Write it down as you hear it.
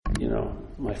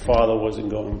my father wasn't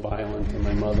going violent and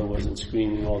my mother wasn't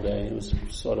screaming all day. It was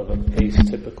sort of a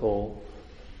atypical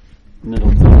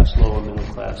middle class, lower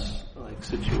middle class like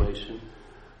situation.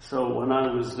 So when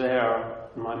I was there,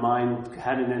 my mind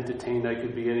hadn't entertained I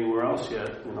could be anywhere else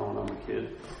yet, when I'm a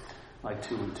kid, like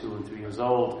 2 and 3 years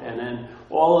old. And then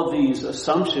all of these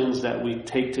assumptions that we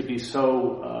take to be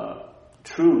so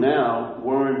true now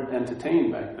weren't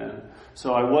entertained back then.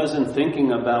 So I wasn't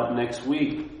thinking about next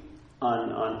week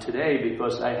on today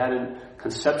because I hadn't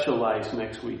conceptualized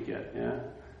next week yet. Yeah,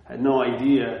 I had no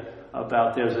idea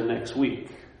about there's a next week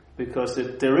because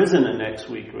there isn't a next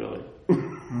week really.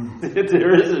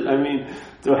 There isn't. I mean,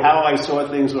 how I saw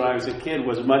things when I was a kid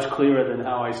was much clearer than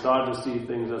how I started to see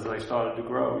things as I started to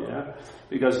grow. Yeah,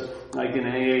 because like in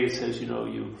AA it says,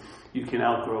 you can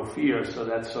outgrow fear, so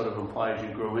that sort of implies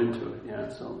you grow into it. Yeah,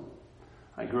 so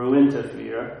I grew into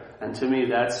fear, and to me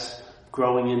that's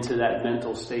growing into that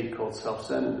mental state called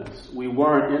self-centeredness. We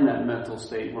weren't in that mental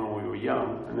state when we were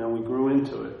young, and then we grew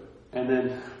into it. And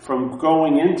then from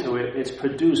growing into it, it's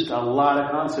produced a lot of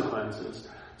consequences.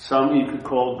 Some you could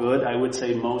call good. I would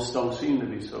say most don't seem to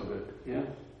be so good. Yeah?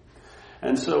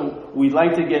 And so we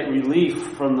like to get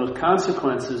relief from the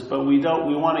consequences, but we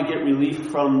want to get relief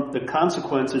from the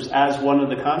consequences as one of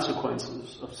the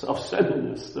consequences of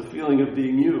self-centeredness, the feeling of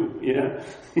being you. Yeah?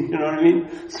 You know what I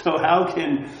mean? So how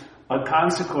can a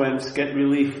consequence get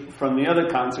relief from the other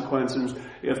consequences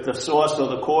if the source or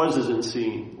the cause isn't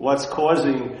seen? What's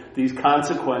causing these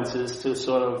consequences to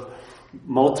sort of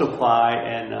multiply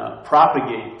and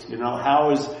propagate?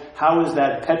 How is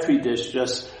that Petri dish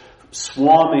just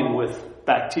swarming with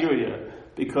bacteria?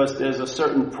 Because there's a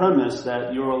certain premise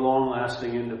that you're a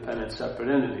long-lasting, independent, separate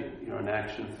entity. You're an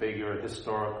action figure, a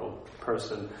historical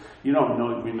person. You don't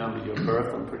remember your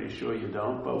birth, I'm pretty sure you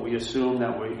don't, but we assume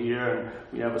that we're here and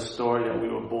we have a story that we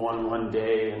were born one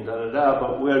day and da-da-da,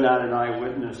 but we're not an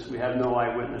eyewitness. We have no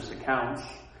eyewitness accounts.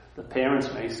 The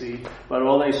parents may see, but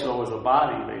all they saw was a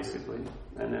body, basically.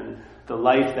 And then the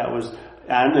life that was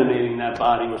animating that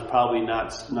body was probably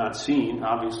not seen.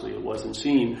 Obviously it wasn't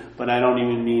seen, but I don't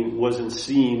even mean wasn't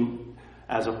seen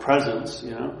as a presence,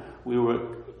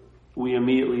 We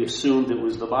immediately assumed it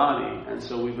was the body, and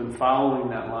so we've been following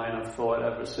that line of thought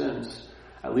ever since.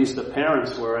 At least the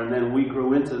parents were, and then we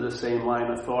grew into the same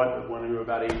line of thought when we were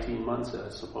about 18 months,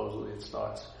 as supposedly it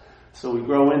starts. So we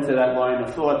grow into that line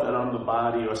of thought that I'm the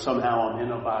body, or somehow I'm in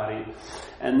a body.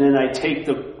 And then I take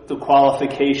the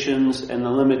qualifications and the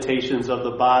limitations of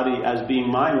the body as being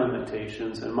my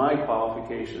limitations and my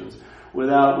qualifications,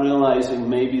 without realizing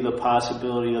maybe the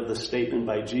possibility of the statement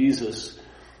by Jesus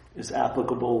is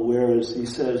applicable, whereas he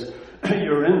says,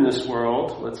 you're in this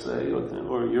world, let's say,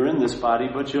 or you're in this body,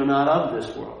 but you're not of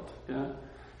this world. Yeah?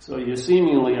 So you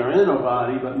seemingly are in a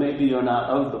body, but maybe you're not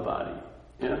of the body.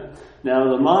 Yeah? Now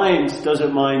the mind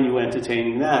doesn't mind you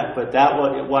entertaining that, but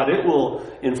what it will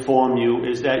inform you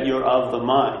is that you're of the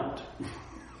mind.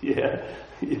 Yeah.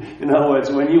 In other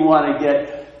words, when you want to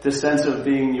get the sense of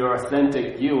being your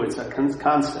authentic you, it's a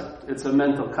concept. It's a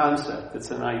mental concept.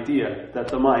 It's an idea that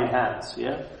the mind has.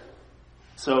 Yeah.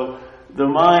 So the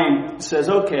mind says,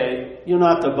 okay, you're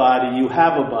not the body, you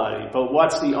have a body, but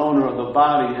what's the owner of the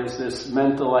body is this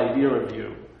mental idea of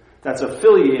you that's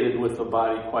affiliated with the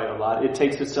body quite a lot. It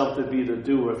takes itself to be the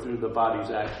doer through the body's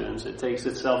actions. It takes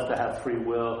itself to have free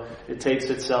will. It takes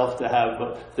itself to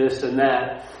have this and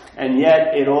that. And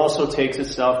yet it also takes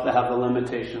itself to have the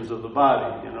limitations of the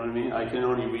body. You know what I mean? I can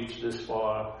only reach this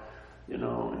far,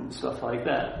 and stuff like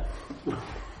that.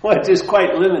 Which is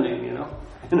quite limiting,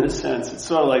 in a sense. It's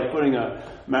sort of like putting a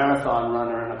marathon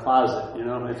runner in a closet,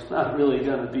 It's not really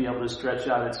going to be able to stretch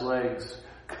out its legs,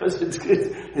 because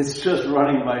it's just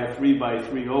running by a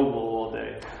 3x3 oval all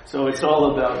day. So it's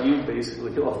all about you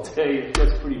basically all day. It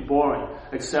gets pretty boring,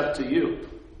 except to you.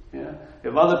 Yeah.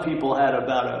 If other people had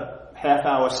about a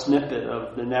half-hour snippet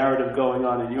of the narrative going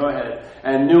on in your head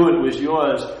and knew it was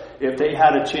yours, if they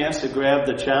had a chance to grab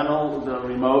the channel, the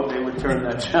remote, they would turn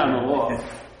that channel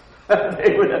off.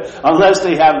 They would, unless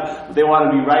they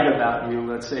want to be right about you.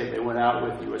 Let's say if they went out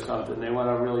with you or something, they want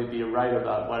to really be right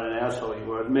about what an asshole you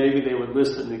were. Maybe they would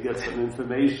listen to get some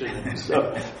information.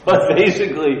 So, but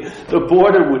basically, the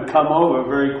boredom would come over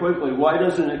very quickly. Why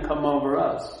doesn't it come over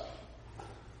us?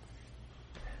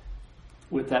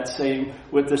 With the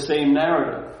same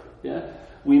narrative, yeah.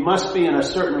 We must be in a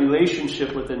certain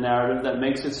relationship with the narrative that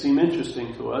makes it seem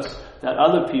interesting to us, that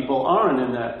other people aren't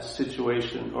in that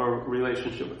situation or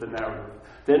relationship with the narrative.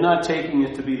 They're not taking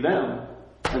it to be them,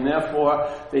 and therefore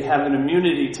they have an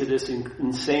immunity to this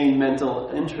insane mental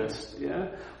interest. Yeah.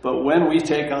 But when we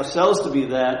take ourselves to be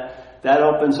that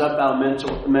opens up our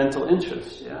mental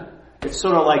interest. Yeah. It's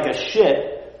sort of like a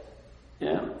shit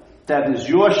Yeah? That is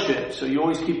your shit. So you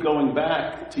always keep going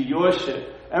back to your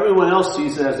shit. Everyone else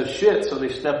sees it as a shit, so they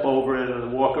step over it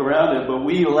and walk around it, but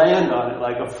we land on it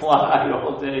like a fly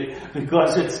all day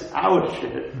because it's our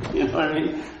shit. You know what I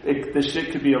mean? The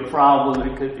shit could be a problem,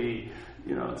 it could be,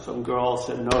 some girl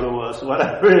said no to us,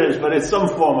 whatever it is, but it's some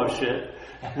form of shit.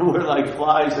 And we're like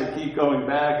flies that keep going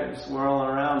back and swirling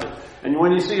around it. And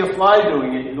when you see a fly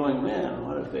doing it, you're going, man,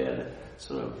 what a bad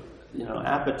sort of,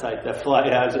 appetite that fly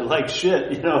has. It like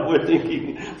shit, we're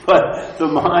thinking. But the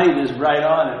mind is right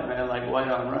on it, man, like white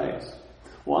on rice.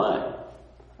 Why?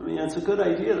 I mean, it's a good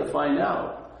idea to find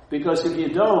out. Because if you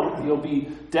don't, you'll be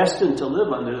destined to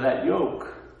live under that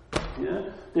yoke.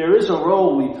 Yeah? There is a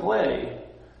role we play.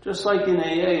 Just like in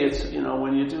AA, it's,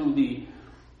 when you do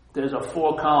there's a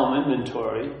 4-column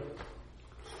inventory,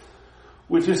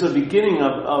 which is the beginning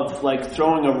of like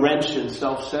throwing a wrench in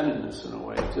self-centeredness in a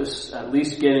way. Just at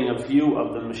least getting a view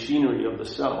of the machinery of the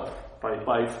self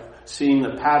by seeing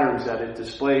the patterns that it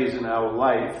displays in our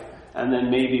life, and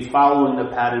then maybe following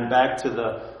the pattern back to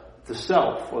the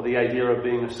self, or the idea of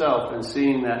being a self, and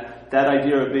seeing that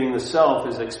idea of being the self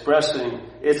is expressing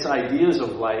its ideas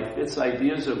of life, its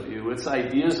ideas of you, its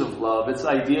ideas of love, its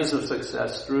ideas of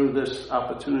success through this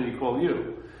opportunity called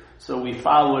you. So we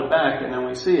follow it back and then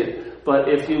we see it. But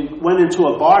if you went into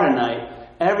a bar tonight,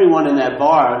 everyone in that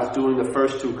bar is doing the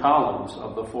first 2 columns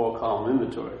of the 4-column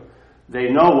inventory. They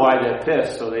know why they're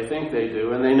pissed, so they think they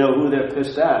do, and they know who they're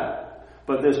pissed at.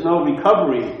 But there's no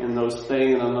recovery in those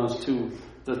staying on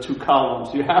the 2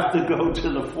 columns. You have to go to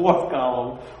the 4th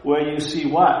column where you see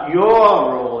what?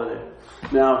 Your role in it.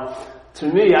 Now, to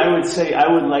me, I would say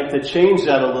I would like to change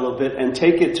that a little bit and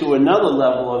take it to another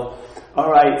level of, all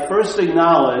right, first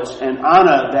acknowledge and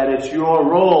honor that it's your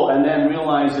role, and then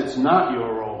realize it's not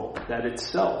your role, that it's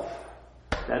self.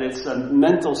 That it's a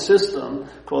mental system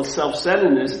called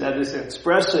self-centeredness that is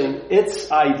expressing its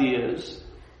ideas,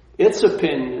 its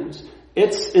opinions,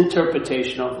 its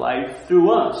interpretation of life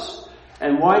through us.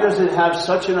 And why does it have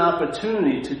such an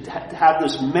opportunity to have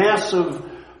this massive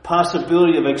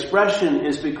possibility of expression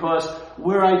is because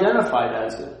we're identified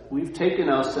as it. We've taken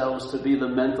ourselves to be the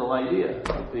mental idea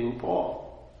of being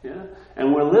Paul. Yeah?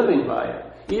 And we're living by it.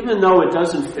 Even though it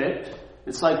doesn't fit,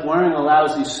 it's like wearing a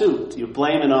lousy suit. You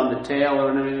blame it on the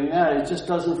tailor and everything. Yeah, it just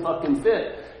doesn't fucking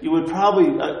fit. You would probably,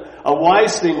 a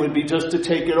wise thing would be just to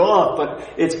take it off,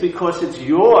 but it's because it's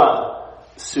your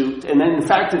suit. And then in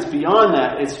fact it's beyond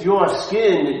that. It's your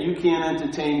skin that you can't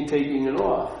entertain taking it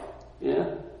off.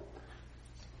 Yeah?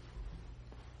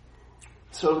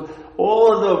 So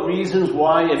all of the reasons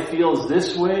why it feels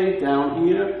this way down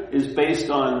here is based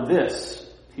on this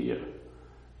here.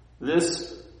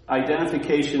 This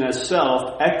identification as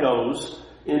self echoes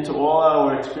into all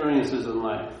our experiences in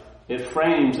life. It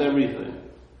frames everything.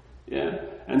 Yeah?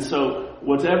 And so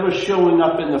whatever's showing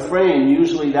up in the frame,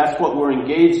 usually that's what we're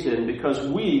engaged in, because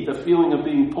the feeling of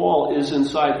being Paul is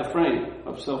inside the frame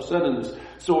of self-centeredness.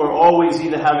 So we're always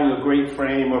either having a great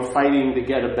frame or fighting to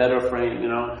get a better frame,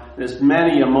 There's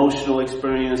many emotional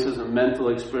experiences and mental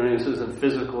experiences and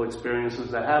physical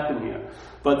experiences that happen here.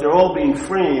 But they're all being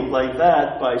framed like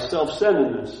that by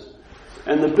self-centeredness.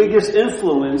 And the biggest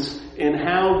influence in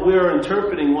how we're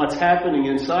interpreting what's happening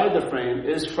inside the frame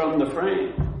is from the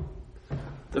frame.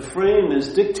 The frame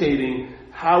is dictating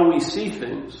how we see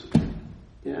things.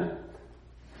 Yeah?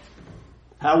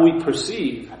 How we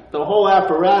perceive. The whole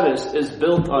apparatus is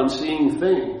built on seeing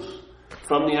things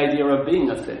from the idea of being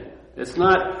a thing.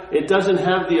 It doesn't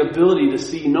have the ability to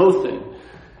see no thing.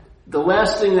 The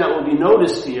last thing that will be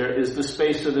noticed here is the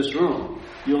space of this room.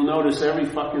 You'll notice every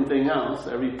fucking thing else.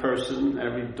 Every person,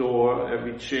 every door,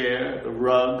 every chair, the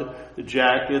rug, the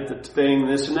jacket, the thing,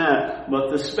 this and that.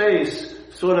 But the space,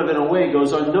 sort of in a way,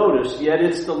 goes unnoticed, yet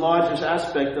it's the largest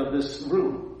aspect of this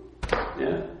room.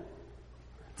 Yeah?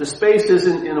 The space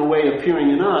isn't in a way appearing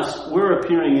in us, we're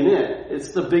appearing in it.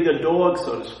 It's the bigger dog,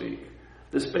 so to speak.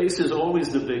 The space is always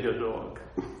the bigger dog.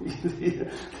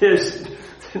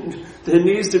 There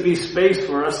needs to be space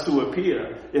for us to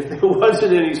appear. If there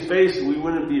wasn't any space, we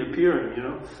wouldn't be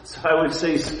appearing, So I would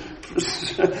say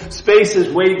space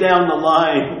is way down the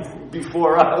line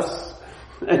before us.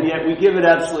 And yet we give it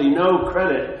absolutely no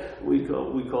credit. We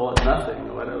call it nothing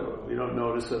or whatever. We don't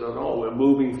notice it at all. We're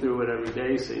moving through it every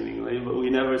day seemingly, but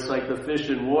it's like the fish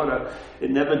in water.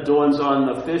 It never dawns on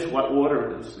the fish what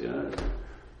water is,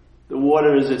 The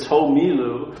water is its whole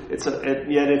milieu.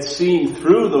 Yet it's seen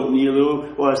through the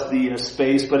milieu, or the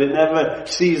space, but it never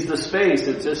sees the space.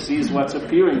 It just sees what's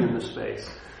appearing in the space.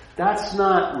 That's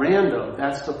not random.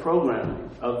 That's the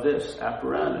programming of this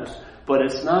apparatus. But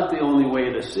it's not the only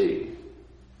way to see.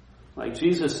 Like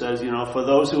Jesus says, for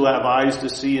those who have eyes to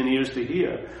see and ears to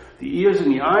hear. The ears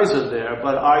and the eyes are there,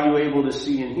 but are you able to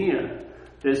see and hear?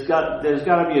 There's got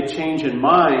to be a change in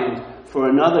mind for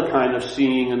another kind of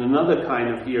seeing and another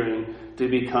kind of hearing to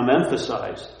become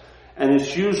emphasized. And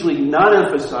it's usually not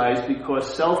emphasized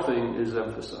because selfing is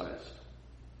emphasized.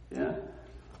 Yeah?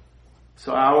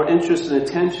 So our interest and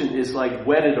attention is like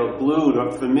wedded or glued,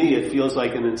 or for me it feels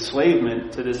like an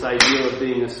enslavement to this idea of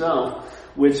being a self,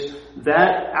 which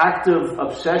that active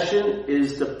obsession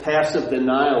is the passive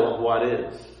denial of what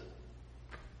is.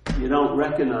 You don't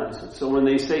recognize it. So when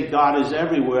they say God is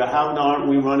everywhere, how aren't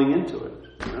we running into it?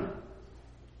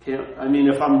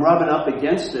 If I'm rubbing up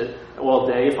against it all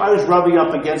day, if I was rubbing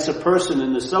up against a person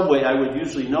in the subway, I would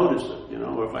usually notice it,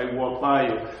 or if I walk by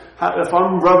you. If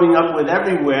I'm rubbing up with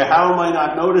everywhere, how am I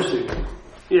not noticing it?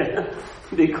 Yeah,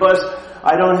 because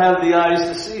I don't have the eyes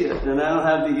to see it, and I don't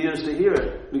have the ears to hear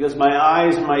it, because my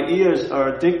eyes and my ears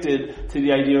are addicted to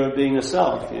the idea of being a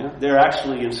self. Yeah? They're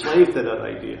actually enslaved to that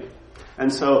idea.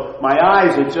 And so my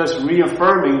eyes are just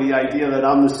reaffirming the idea that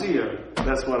I'm the seer.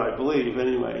 That's what I believe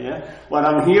anyway, yeah? What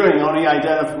I'm hearing only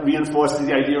reinforces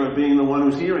the idea of being the one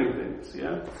who's hearing things,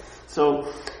 yeah?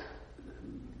 So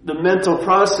the mental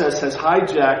process has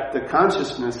hijacked the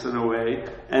consciousness in a way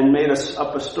and made us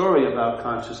up a story about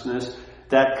consciousness,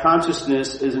 that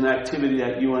consciousness is an activity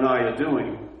that you and I are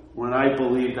doing. When I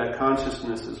believe that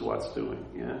consciousness is what's doing,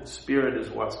 yeah, spirit is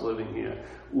what's living here.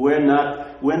 We're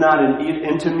not an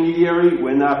intermediary.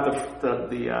 We're not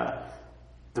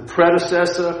the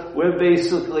predecessor. We're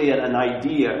basically an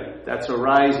idea that's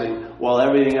arising while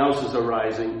everything else is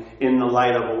arising in the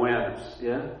light of awareness.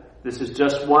 Yeah, this is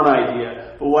just one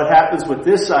idea. But what happens with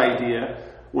this idea?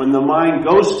 When the mind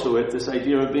goes to it, this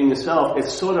idea of being a self, it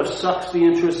sort of sucks the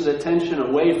interest and attention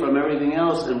away from everything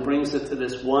else and brings it to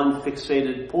this one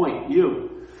fixated point, you.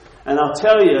 And I'll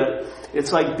tell you,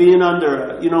 it's like being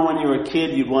under, when you were a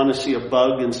kid, you'd want to see a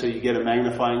bug, and so you get a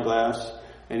magnifying glass,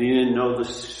 and you didn't know the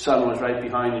sun was right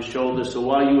behind your shoulder, so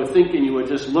while you were thinking you were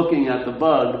just looking at the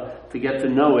bug to get to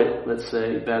know it, let's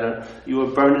say, better, you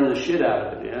were burning the shit out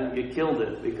of it, yeah? You killed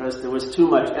it, because there was too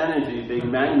much energy being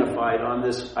magnified on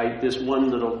this one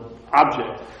little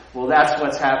object. Well, that's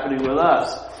what's happening with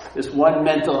us. This one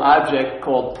mental object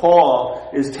called Paul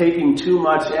is taking too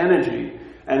much energy,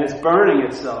 and it's burning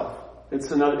itself.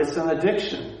 It's an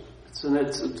addiction. To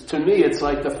me, it's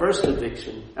like the first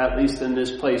addiction, at least in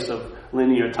this place of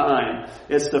linear time.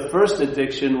 It's the first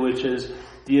addiction, which is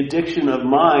the addiction of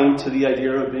mind to the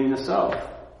idea of being a self.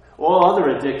 All other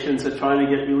addictions are trying to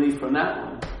get relief from that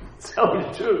one. Tell you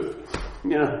the truth.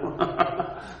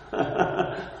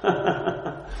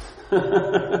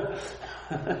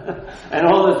 And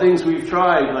all the things we've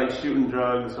tried, like shooting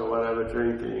drugs or whatever,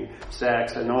 drinking,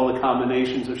 sex, and all the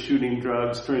combinations of shooting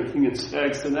drugs, drinking, and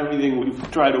sex, and everything we've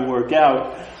tried to work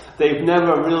out, they've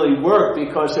never really worked,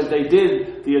 because if they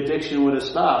did, the addiction would have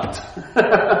stopped.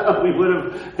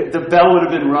 The bell would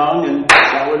have been rung, and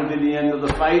that would have been the end of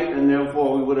the fight, and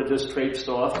therefore we would have just traipsed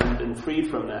off and been freed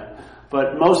from that.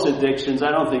 But most addictions,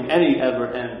 I don't think any ever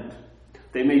end.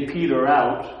 They may peter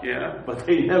out, yeah, but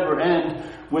they never end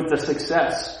with the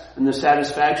success and the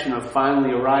satisfaction of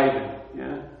finally arriving,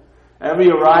 yeah. Every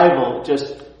arrival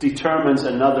just determines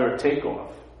another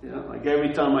takeoff, yeah. Like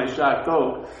every time I shot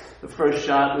coke, the first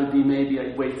shot would be maybe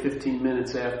I'd wait 15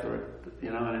 minutes after it,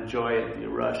 and enjoy it, be a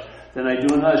rush. Then I'd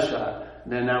do another shot.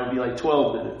 And then that would be like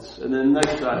 12 minutes. And then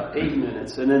next shot, 8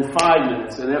 minutes. And then 5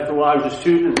 minutes. And after a while, I was just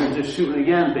shooting and just shooting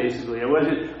again, basically.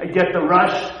 I'd get the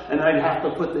rush, and I'd have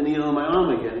to put the needle in my arm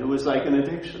again. It was like an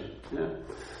addiction. Yeah?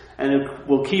 And it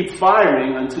will keep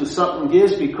firing until something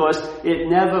gives, because it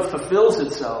never fulfills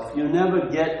itself. You never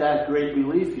get that great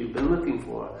relief you've been looking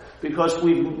for. Because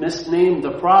we've misnamed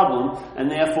the problem,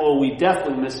 and therefore we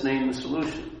definitely misnamed the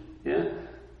solution. Yeah?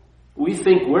 We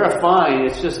think we're fine,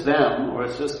 it's just them, or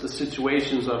it's just the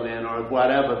situations I'm in, or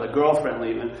whatever, the girlfriend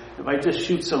leaving. If I just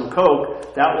shoot some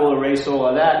coke, that will erase all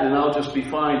of that, and I'll just be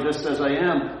fine just as I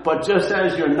am. But just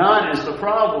as you're not is the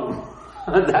problem.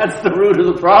 That's the root of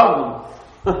the problem.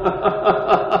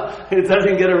 It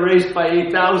doesn't get erased by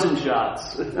 8,000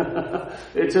 shots.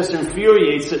 It just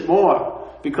infuriates it more.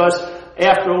 Because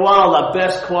after a while, the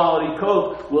best quality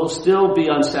coke will still be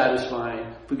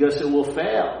unsatisfying, because it will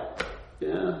fail.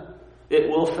 Yeah. It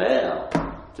will fail.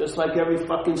 Just like every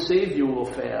fucking savior will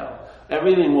fail.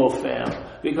 Everything will fail.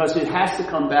 Because it has to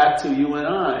come back to you and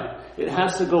I. It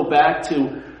has to go back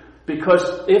to,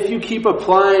 because if you keep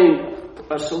applying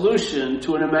a solution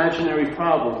to an imaginary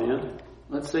problem, yeah?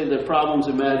 Let's say the problem's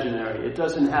imaginary. It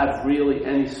doesn't have really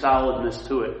any solidness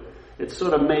to it. It's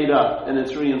sort of made up, and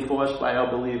it's reinforced by our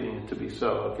believing it to be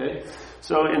so, okay?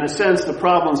 So in a sense, the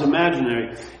problem's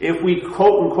imaginary. If we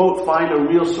quote-unquote find a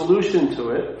real solution to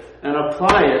it and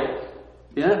apply it,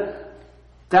 yeah,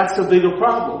 that's a bigger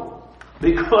problem.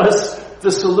 Because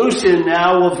the solution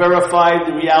now will verify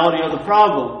the reality of the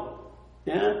problem.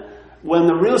 Yeah? When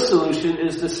the real solution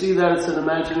is to see that it's an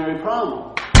imaginary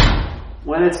problem.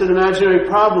 When it's an imaginary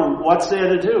problem, what's there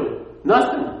to do?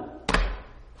 Nothing.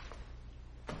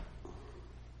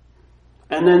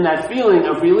 And then that feeling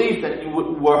of relief that you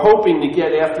were hoping to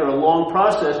get after a long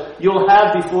process, you'll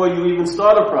have before you even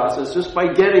start a process. Just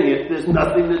by getting it, there's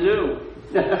nothing to do.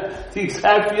 The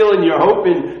exact feeling you're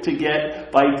hoping to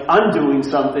get by undoing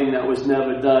something that was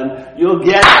never done, you'll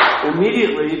get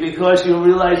immediately because you'll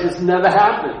realize it's never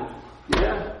happened.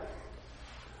 Yeah.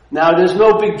 Now there's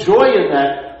no big joy in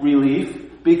that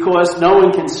relief because no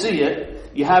one can see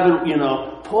it. You haven't,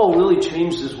 Paul really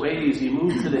changed his ways. He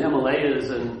moved to the Himalayas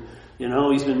and,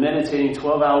 he's been meditating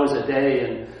 12 hours a day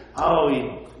and,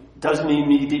 he doesn't even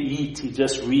need to eat. He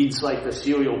just reads like the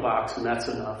cereal box and that's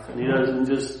enough. And he doesn't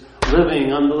just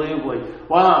living unbelievably.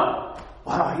 Wow,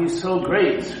 he's so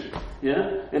great.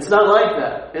 Yeah? It's not like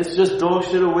that. It's just dog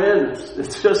shit awareness.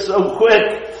 It's just so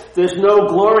quick. There's no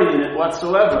glory in it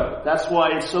whatsoever. That's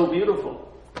why it's so beautiful.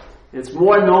 It's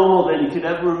more normal than you could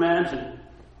ever imagine.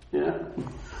 Yeah?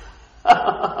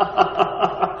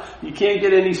 You can't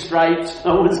get any stripes.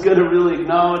 No one's going to really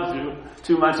acknowledge you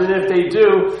too much. And if they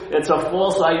do, it's a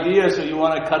false idea, so you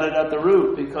want to cut it at the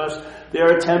root because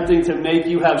they're attempting to make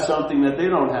you have something that they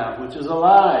don't have, which is a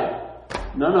lie.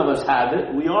 None of us have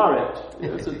it. We are it.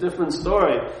 It's a different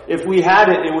story. If we had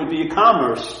it, it would be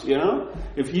commerce,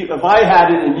 If I had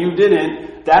it and you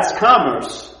didn't, that's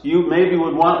commerce. You maybe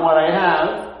would want what I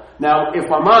have. Now,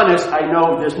 if I'm honest, I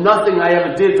know there's nothing I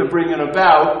ever did to bring it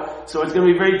about, so it's going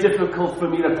to be very difficult for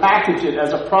me to package it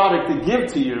as a product to give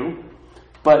to you.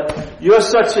 But you're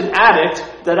such an addict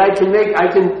that I can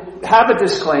have a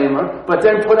disclaimer, but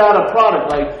then put out a product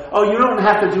like, you don't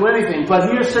have to do anything, but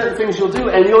here's certain things you'll do,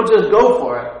 and you'll just go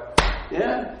for it.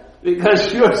 Yeah?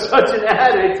 Because you're such an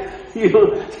addict,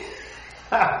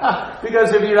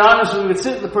 because if you're honest, we would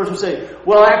sit with the person and say,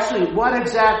 well, actually, what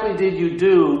exactly did you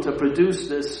do to produce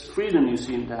this freedom you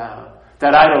seem to have,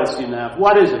 that I don't seem to have?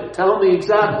 What is it? Tell me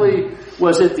exactly,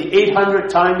 was it the 800th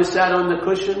time you sat on the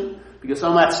cushion? Because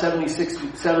I'm at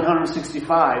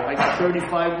 765. I got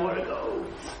 35 more to go.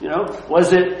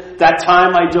 Was it that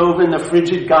time I dove in the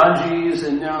frigid Ganges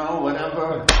and,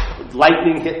 whatever,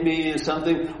 lightning hit me or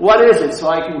something? What is it? So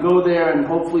I can go there and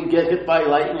hopefully get hit by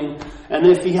lightning. And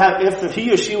if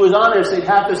he or she was honest, they'd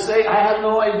have to say, I have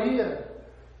no idea.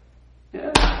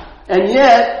 Yeah. And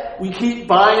yet, we keep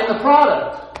buying the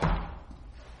product.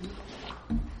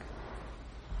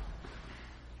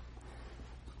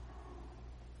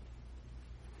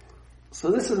 So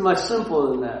this is much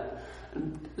simpler than that.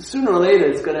 Sooner or later,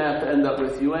 it's going to have to end up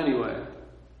with you anyway.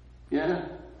 Yeah?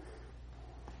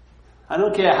 I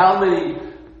don't care how many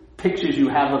pictures you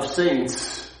have of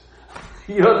saints.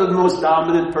 You're the most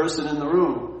dominant person in the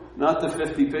room, not the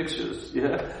 50 pictures.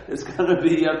 Yeah? It's going to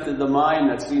be up to the mind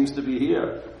that seems to be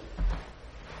here.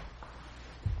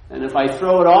 And if I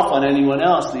throw it off on anyone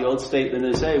else, the old statement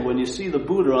is, hey, when you see the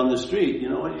Buddha on the street, you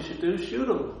know what you should do? Shoot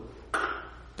him.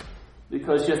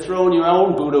 Because you're throwing your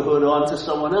own Buddhahood onto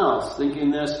someone else,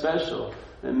 thinking they're special,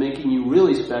 and making you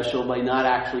really special by not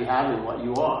actually having what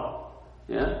you are.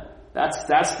 Yeah? That's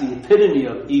the epitome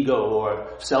of ego or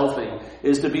selfing,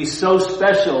 is to be so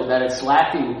special that it's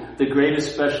lacking the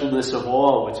greatest specialness of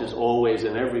all, which is always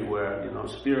and everywhere,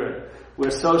 spirit. We're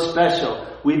so special.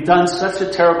 We've done such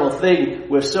a terrible thing.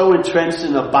 We're so entrenched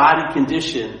in a body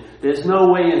condition. There's no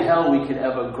way in hell we could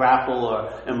ever grapple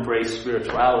or embrace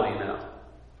spirituality now.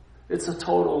 It's a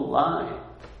total lie.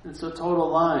 It's a total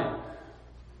lie.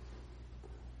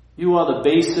 You are the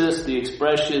basis, the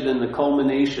expression, and the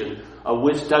culmination of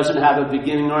which doesn't have a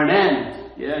beginning or an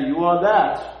end. Yeah, you are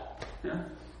that. Yeah.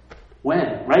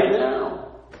 When? Right now.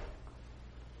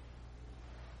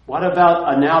 What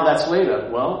about a now that's later?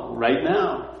 Well, right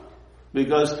now.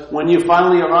 Because when you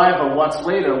finally arrive at what's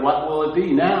later, what will it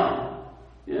be now?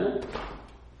 Yeah?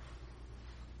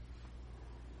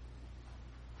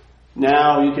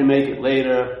 Now you can make it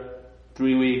later,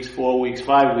 3 weeks, 4 weeks,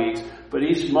 5 weeks, but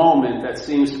each moment that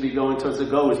seems to be going towards the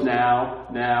goal is now.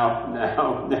 We're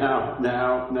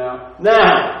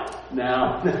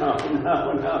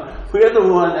the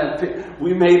one that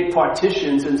we made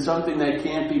partitions in something that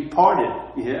can't be parted.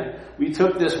 Yeah, we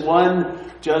took this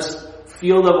one just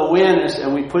field of awareness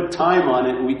and we put time on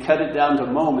it and we cut it down to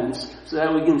moments so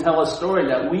that we can tell a story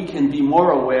that we can be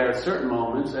more aware at certain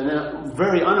moments and then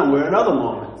very unaware at other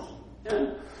moments.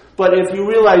 Yeah? But if you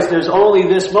realize there's only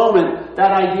this moment,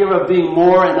 that idea of being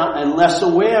more and less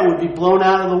aware would be blown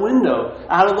out of the window,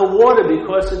 out of the water,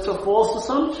 because it's a false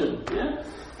assumption. Yeah?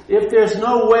 If there's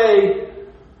no way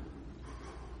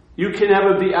you can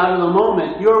ever be out of the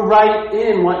moment, you're right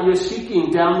in what you're seeking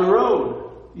down the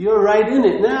road. You're right in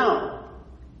it now.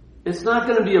 It's not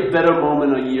going to be a better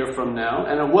moment a year from now,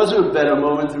 and it wasn't a better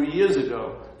moment 3 years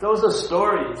ago. Those are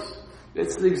stories.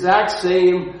 It's the exact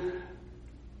same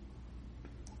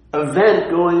event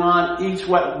going on.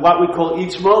 What we call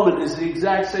each moment is the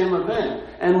exact same event.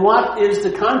 And what is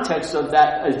the context of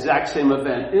that exact same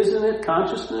event? Isn't it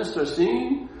consciousness or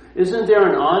seeing? Isn't there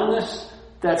an onness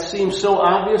that seems so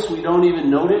obvious we don't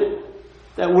even note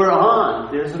it? That we're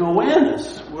on. There's an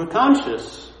awareness. We're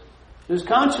conscious. There's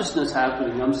consciousness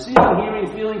happening. I'm seeing,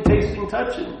 hearing, feeling, tasting,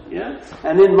 touching. Yeah?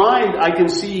 And in mind, I can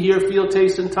see, hear, feel,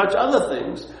 taste, and touch other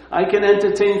things. I can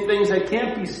entertain things that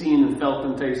can't be seen and felt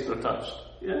and tasted or touched.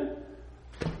 Yeah?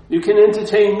 You can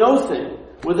entertain no thing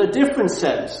with a different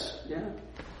sense. Yeah?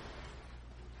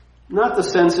 Not the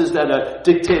senses that are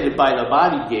dictated by the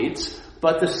body gates,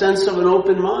 but the sense of an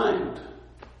open mind.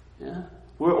 Yeah?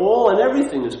 Where all and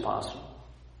everything is possible.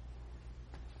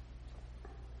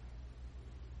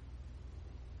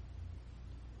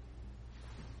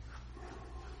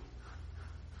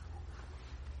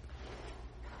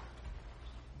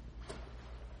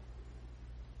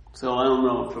 So I don't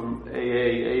know, from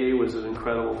AA was an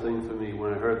incredible thing for me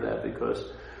when I heard that, because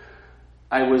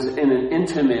I was in an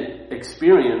intimate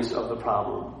experience of the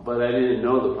problem, but I didn't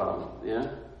know the problem.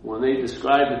 Yeah, when they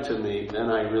described it to me, then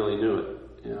I really knew it.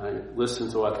 You know, I listened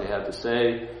to what they had to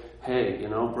say. Hey, you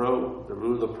know, bro, the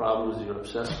root of the problem is you're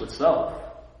obsessed with self.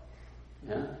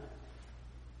 Yeah.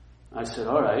 I said,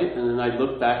 all right, and then I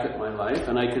looked back at my life,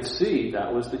 and I could see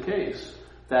that was the case.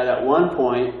 That at one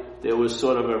point there was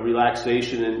sort of a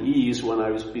relaxation and ease when I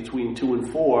was between 2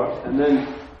 and 4, and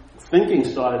then thinking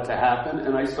started to happen,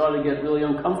 and I started to get really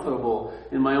uncomfortable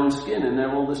in my own skin in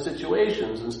all the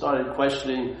situations, and started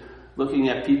questioning, looking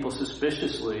at people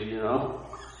suspiciously, you know,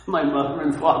 my mother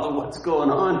and father, what's going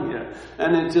on here?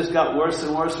 And it just got worse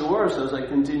and worse and worse as I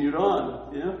continued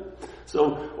on. Yeah.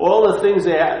 So all the things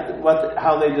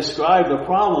how they described the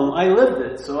problem, I lived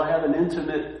it. So I have an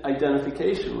intimate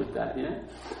identification with that. Yeah.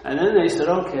 And then they said,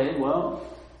 okay, well,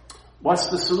 what's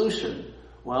the solution?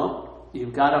 Well,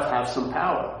 you've got to have some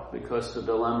power, because the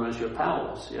dilemma is you're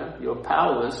powerless. Yeah. You're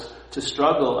powerless to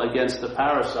struggle against the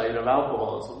parasite of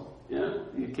alcoholism. Yeah.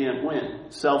 You can't win.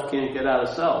 Self can't get out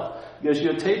of self. Because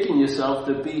you're taking yourself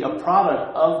to be a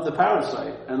product of the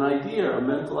parasite, an idea, a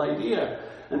mental idea.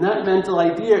 And that mental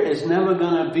idea is never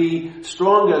going to be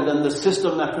stronger than the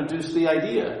system that produced the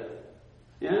idea.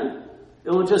 Yeah? It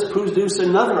will just produce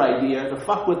another idea to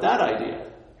fuck with that idea.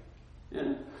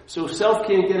 Yeah? So self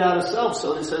can't get out of self.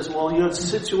 So it says, well, your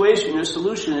situation, your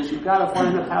solution is you've got to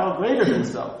find a power greater than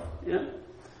self. Yeah?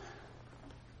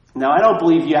 Now, I don't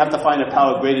believe you have to find a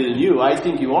power greater than you. I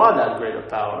think you are that greater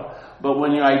power. But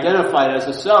when you're identified as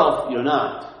a self, you're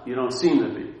not. You don't seem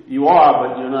to be. You are,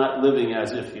 but you're not living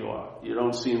as if you are. You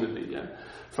don't seem to be. Yeah?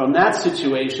 From that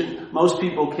situation, most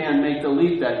people can't make the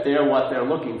leap that they're what they're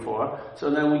looking for. So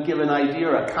then we give an idea,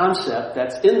 a concept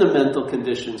that's in the mental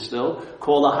condition still,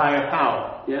 called a higher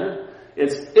power. Yeah?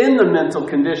 It's in the mental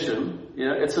condition.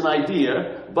 Yeah? It's an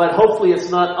idea, but hopefully it's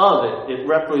not of it. It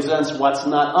represents what's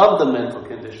not of the mental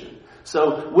condition.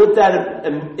 So with that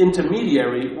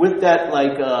intermediary, with that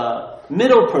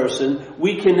middle person,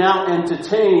 we can now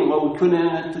entertain what we couldn't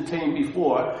entertain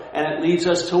before, and it leads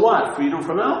us to what? Freedom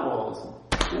from alcoholism.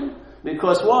 Yeah?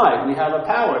 Because why? We have a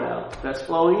power now that's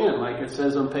flowing in, like it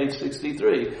says on page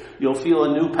 63. You'll feel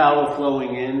a new power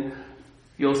flowing in.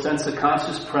 You'll sense a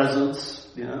conscious presence.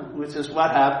 You know, which is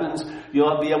what happens.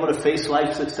 You'll be able to face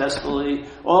life successfully.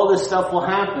 All this stuff will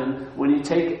happen when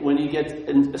you get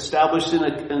established in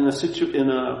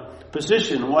a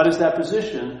position. What is that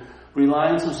position?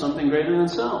 Reliance on something greater than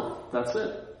self. That's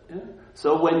it. Yeah?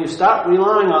 So when you stop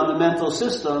relying on the mental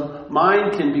system,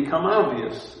 mind can become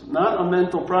obvious. Not a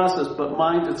mental process, but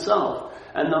mind itself.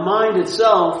 And the mind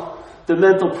itself, the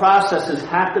mental process is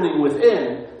happening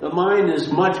within. The mind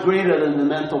is much greater than the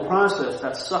mental process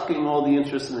that's sucking all the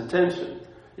interest and attention.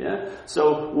 Yeah?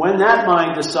 So when that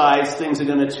mind decides things are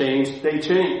going to change, they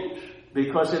change.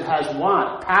 Because it has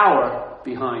what? Power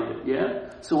behind it. Yeah?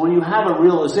 So when you have a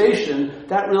realization,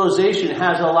 that realization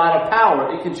has a lot of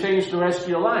power. It can change the rest of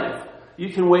your life.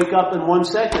 You can wake up in 1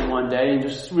 second one day and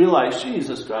just realize,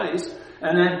 Jesus Christ.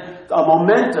 And then a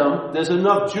momentum, there's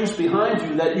enough juice behind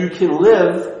you that you can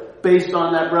live based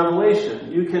on that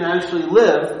revelation. You can actually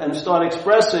live and start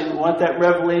expressing what that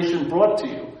revelation brought to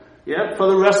you. Yeah? For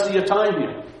the rest of your time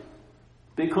here.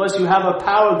 Because you have a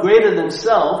power greater than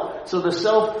self, so the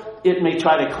self, it may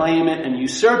try to claim it and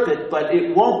usurp it, but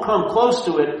it won't come close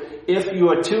to it if you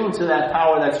are tuned to that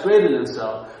power that's greater than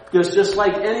self. Because just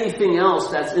like anything else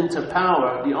that's into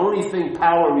power, the only thing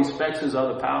power respects is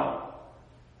other power.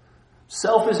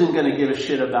 Self isn't going to give a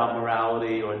shit about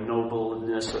morality or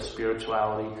nobleness or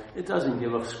spirituality. It doesn't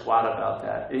give a squat about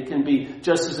that. It can be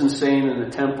just as insane in the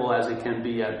temple as it can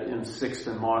be in 6th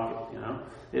and Market, you know.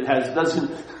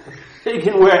 It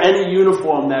can wear any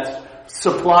uniform that's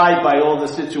supplied by all the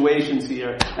situations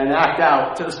here and act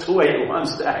out just the way it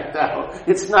wants to act out.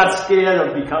 It's not scared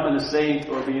of becoming a saint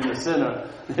or being a sinner.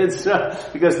 It's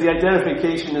because the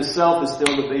identification of self is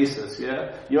still the basis,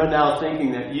 yeah? You're now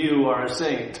thinking that you are a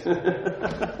saint.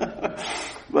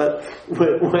 But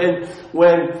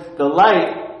when the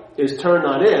light is turned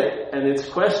on it and it's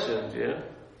questioned, yeah?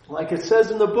 Like it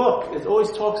says in the book, it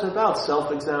always talks about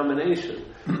self-examination.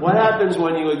 What happens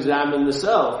when you examine the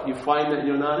self? You find that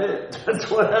you're not it. That's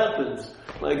what happens.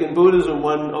 Like in Buddhism,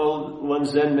 one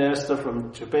Zen master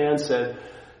from Japan said,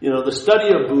 you know, the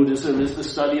study of Buddhism is the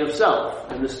study of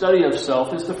self. And the study of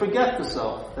self is to forget the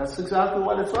self. That's exactly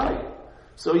what it's like.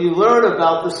 So you learn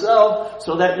about the self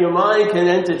so that your mind can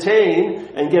entertain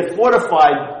and get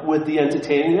fortified with the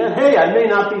entertaining. And hey, I may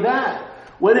not be that.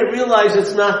 When it realizes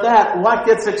it's not that, what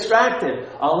gets extracted?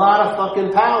 A lot of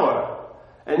fucking power.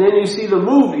 And then you see the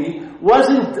movie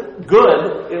wasn't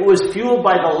good. It was fueled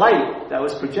by the light that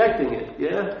was projecting it.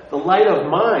 Yeah? The light of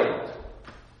mind.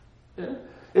 Yeah?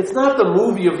 It's not the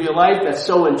movie of your life that's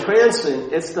so entrancing.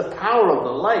 It's the power of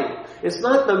the light. It's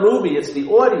not the movie. It's the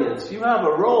audience. You have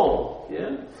a role.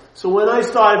 Yeah? So when I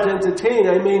started to entertain,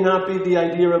 I may not be the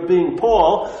idea of being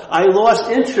Paul. I lost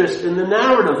interest in the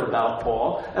narrative about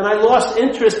Paul. And I lost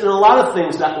interest in a lot of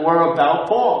things that were about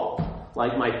Paul.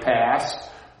 Like my past,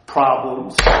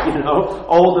 problems,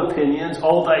 old opinions,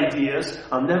 old ideas.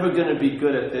 I'm never going to be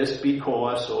good at this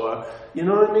because, or, you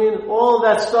know what I mean? All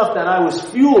that stuff that I was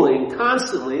fueling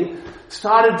constantly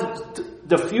started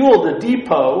the fuel, the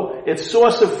depot, its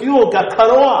source of fuel got cut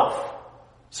off.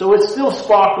 So it still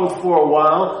sparkled for a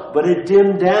while, but it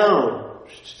dimmed down.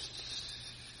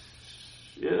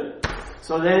 Yeah.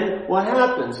 So then what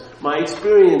happens? My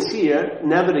experience here,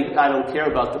 I don't care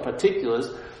about the particulars,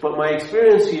 but my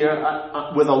experience here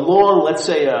with a long, let's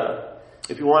say,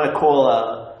 if you want to call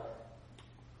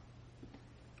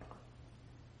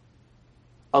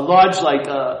a large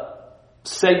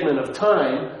segment of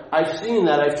time, I've seen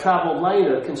that I've traveled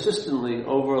lighter consistently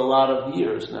over a lot of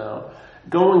years now.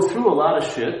 Going through a lot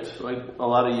of shit, like a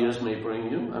lot of years may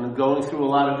bring you, and going through a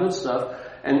lot of good stuff,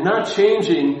 and not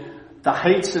changing the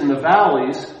heights and the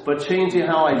valleys, but changing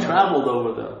how I traveled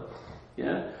over them.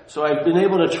 Yeah? So I've been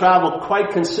able to travel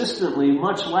quite consistently,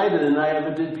 much lighter than I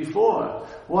ever did before.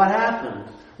 What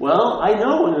happened? Well, I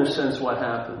know in a sense what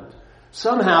happened.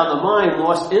 Somehow the mind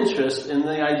lost interest in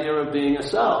the idea of being a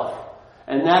self.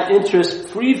 And that interest,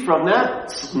 freed from that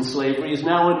slavery, is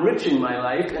now enriching my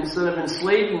life instead of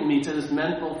enslaving me to this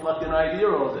mental fucking idea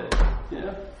all day.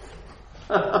 Yeah?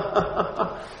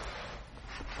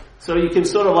 So you can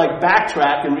sort of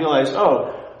backtrack and realize,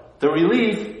 the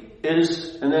relief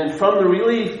is, and then from the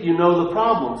relief, you know the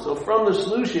problem. So from the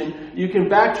solution, you can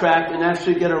backtrack and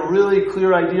actually get a really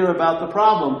clear idea about the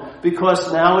problem,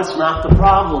 because now it's not the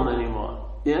problem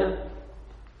anymore. Yeah?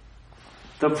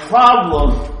 The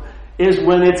problem is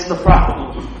when it's the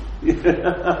problem.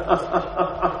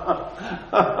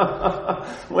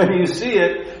 When you see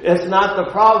it, it's not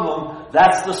the problem,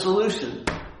 that's the solution.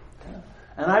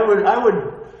 And I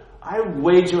would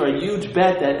wager a huge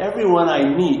bet that everyone I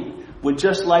meet would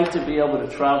just like to be able to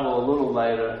travel a little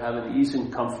lighter, have an ease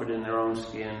and comfort in their own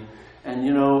skin, and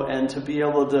and to be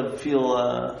able to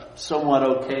feel somewhat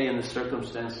okay in the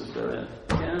circumstances they're in.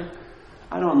 Yeah?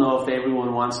 I don't know if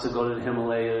everyone wants to go to the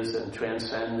Himalayas and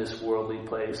transcend this worldly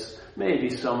place. Maybe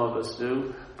some of us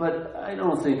do, but I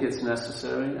don't think it's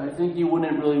necessary. I think you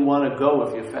wouldn't really want to go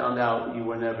if you found out you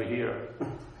were never here.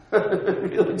 I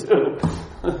really do.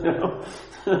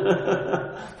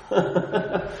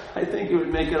 I think it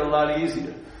would make it a lot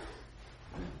easier.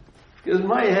 Because in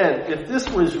my head, if this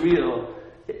was real,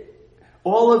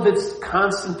 all of its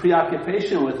constant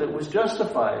preoccupation with it was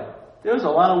justified. There's a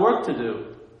lot of work to do.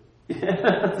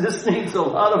 Yeah, this needs a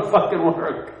lot of fucking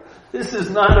work. This is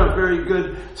not a very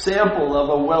good sample of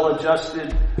a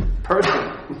well-adjusted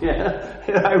person. Yeah,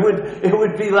 it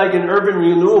would be like an urban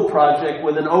renewal project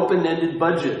with an open-ended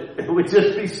budget. It would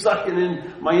just be sucking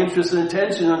in my interest and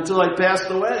attention until I passed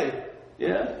away.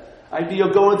 Yeah, I'd be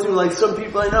going through some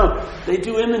people I know. They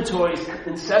do inventories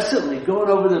incessantly, going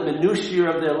over the minutiae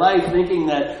of their life, thinking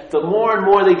that the more and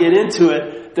more they get into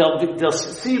it, they'll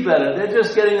see better. They're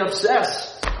just getting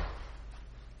obsessed.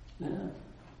 Yeah.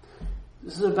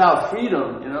 This is about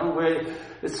freedom, where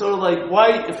it's sort of like,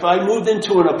 why, if I moved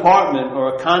into an apartment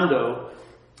or a condo,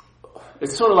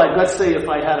 it's sort of like, let's say if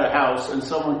I had a house and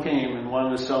someone came and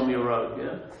wanted to sell me a rug,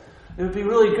 yeah? It would be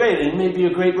really great, and he may be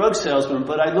a great rug salesman,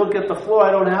 but I look at the floor,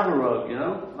 I don't have a rug,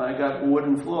 I got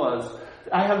wooden floors.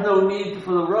 I have no need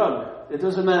for the rug. It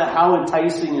doesn't matter how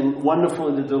enticing and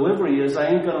wonderful the delivery is, I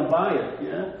ain't gonna buy it,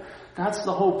 yeah? That's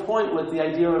the whole point with the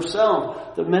idea of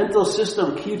self. The mental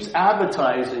system keeps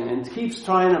advertising and keeps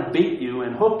trying to bait you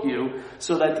and hook you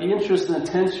so that the interest and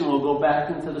attention will go back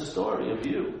into the story of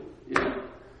you. Yeah?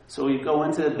 So you go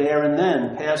into the there and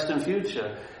then, past and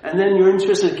future. And then your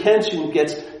interest and attention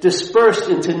gets dispersed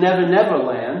into Never Never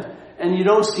Land, and you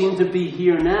don't seem to be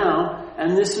here now,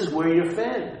 and this is where you're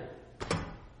fed.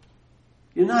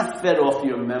 You're not fed off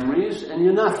your memories, and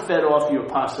you're not fed off your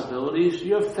possibilities.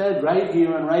 You're fed right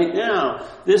here and right now.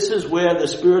 This is where the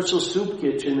spiritual soup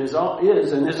kitchen is on.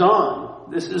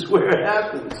 This is where it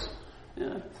happens.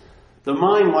 Yeah. The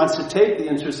mind wants to take the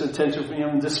interest and attention from you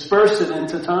and disperse it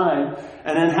into time,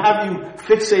 and then have you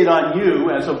fixate on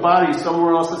you as a body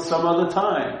somewhere else at some other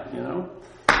time.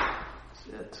 That's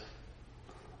it.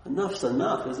 Enough's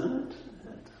enough, isn't it?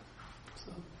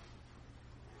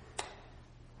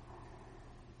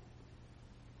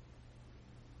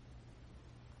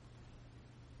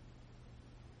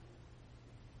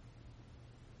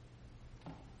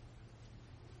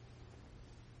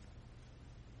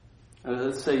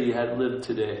 Let's say you had lived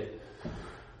today,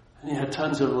 and you had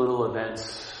tons of little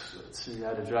events. Let's say you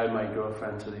had to drive my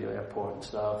girlfriend to the airport and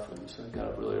stuff, and so I got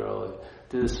up really early,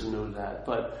 did this and do that.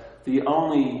 But the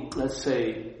only, let's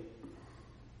say,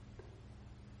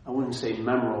 I wouldn't say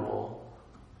memorable,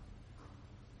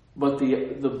 but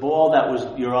the ball that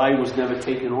was your eye was never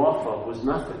taken off of was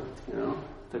nothing.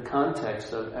 The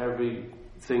context of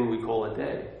everything we call a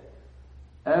day.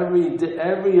 Every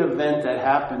event that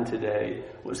happened today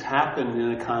happened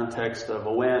in a context of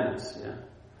awareness. Yeah?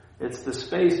 It's the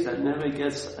space that never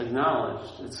gets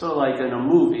acknowledged. It's sort of like in a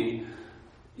movie,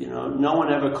 no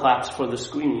one ever claps for the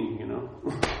screen,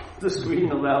 The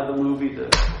screen allowed the movie to,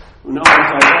 no one's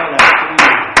like, oh,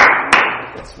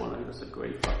 that screen, that's a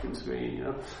great fucking screen,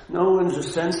 No one's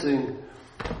just sensing,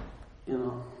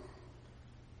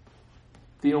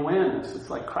 the awareness. It's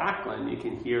like crackling. You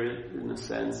can hear it in a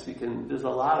sense. There's a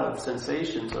lot of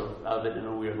sensations of it in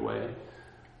a weird way.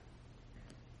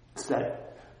 It's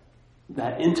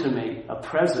that intimate a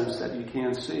presence that you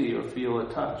can't see or feel or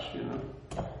touch,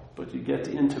 But you get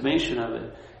the intimation of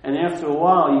it. And after a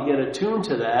while you get attuned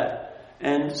to that,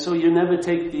 and so you never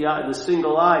take the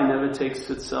single eye never takes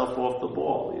itself off the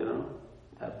ball,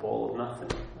 That ball of nothing.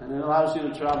 And it allows you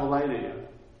to travel lighter here.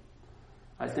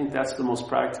 I think that's the most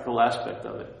practical aspect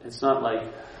of it. It's not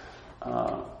like,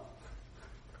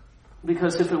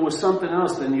 because if it was something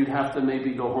else, then you'd have to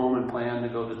maybe go home and plan to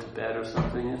go to Tibet or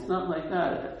something. It's not like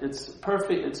that. It's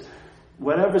perfect. It's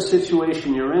whatever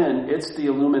situation you're in, it's the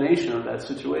illumination of that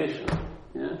situation.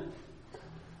 Yeah.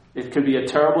 It could be a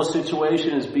terrible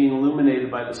situation is being illuminated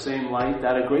by the same light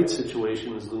that a great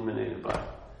situation is illuminated by.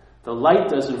 The light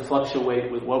doesn't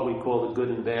fluctuate with what we call the good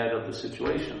and bad of the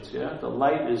situations, yeah? The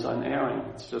light is unerring.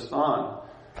 It's just on.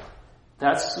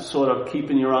 That's sort of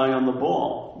keeping your eye on the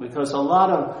ball. Because a lot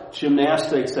of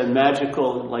gymnastics and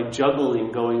magical, like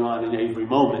juggling going on in every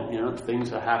moment,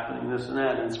 things are happening, this and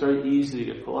that, and it's very easy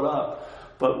to get caught up.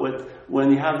 But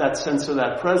when you have that sense of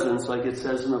that presence, like it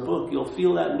says in the book, you'll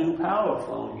feel that new power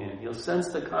flowing in. You'll sense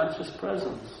the conscious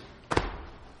presence.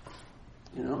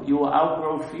 You will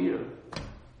outgrow fear.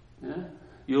 Yeah?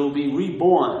 You'll be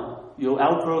reborn. You'll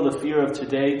outgrow the fear of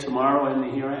today, tomorrow, and the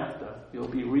hereafter. You'll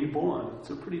be reborn. It's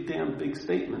a pretty damn big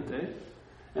statement, eh?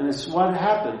 And it's what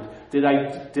happened. Did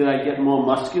I get more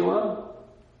muscular?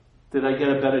 Did I get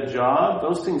a better job?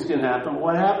 Those things can happen.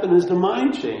 What happened is the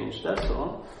mind changed. That's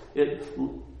all.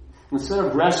 Instead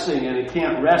of resting, and it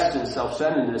can't rest in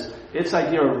self-centeredness, its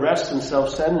idea of rest and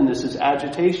self-centeredness is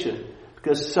agitation.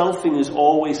 Because selfing is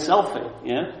always selfing,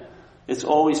 yeah? It's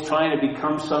always trying to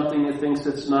become something it thinks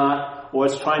it's not, or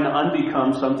it's trying to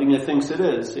unbecome something it thinks it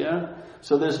is, yeah?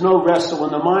 So there's no rest. So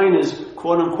when the mind is,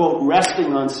 quote-unquote,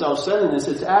 resting on self-centeredness,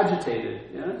 it's agitated,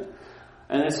 yeah?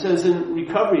 And it says in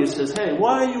recovery, it says, hey,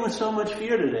 why are you in so much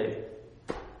fear today?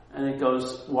 And it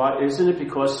goes, why? Isn't it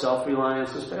because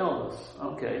self-reliance has failed us?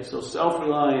 Okay, so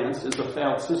self-reliance is a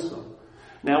failed system.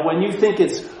 Now, when you think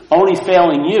it's only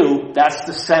failing you, that's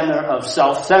the center of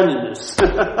self-centeredness.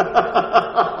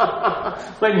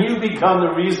 When you become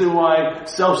the reason why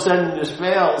self-centeredness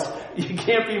fails, You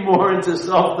can't be more into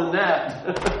self than that.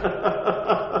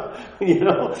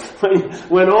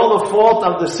 When all the fault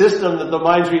of the system that the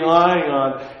mind's relying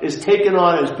on is taken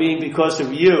on as being because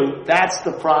of you, that's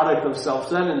the product of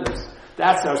self-centeredness.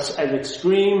 That's an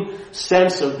extreme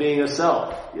sense of being a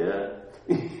self. Yeah?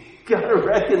 You gotta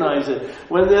recognize it.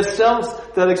 When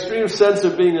that extreme sense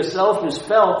of being a self is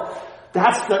felt,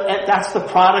 that's the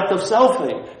product of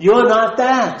selfing. You're not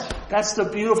that. That's the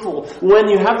beautiful. When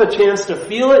you have the chance to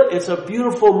feel it, it's a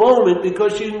beautiful moment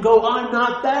because you can go, I'm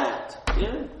not that.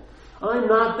 Yeah? I'm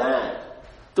not that.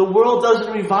 The world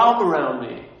doesn't revolve around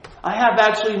me. I have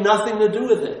actually nothing to do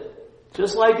with it.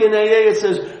 Just like in AA it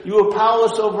says, you are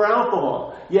powerless over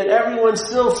alcohol. Yet everyone's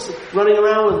still running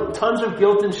around with tons of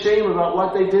guilt and shame about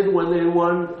what they did when they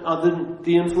were under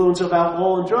the influence of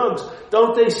alcohol and drugs.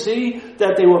 Don't they see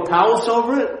that they were powerless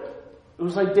over it? It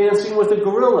was like dancing with a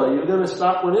gorilla. You're going to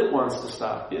stop when it wants to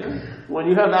stop. Yeah? When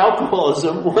you have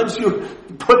alcoholism, once you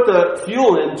put the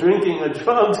fuel in, drinking or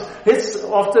drugs, it's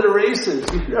off to the races.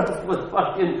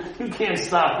 You can't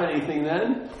stop anything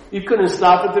then. You couldn't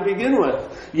stop it to begin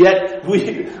with. Yet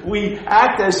we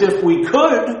act as if we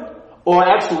could, or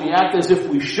actually we act as if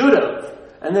we should have.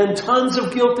 And then tons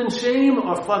of guilt and shame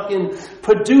are fucking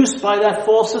produced by that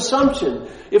false assumption.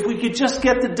 If we could just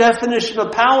get the definition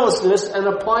of powerlessness and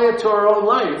apply it to our own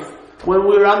life when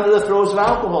we're under the throes of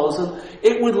alcoholism,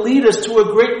 it would lead us to a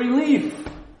great relief.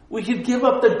 We could give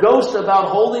up the ghost about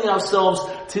holding ourselves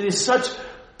to these such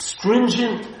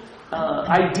stringent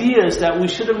ideas that we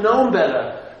should have known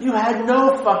better. You had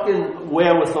no fucking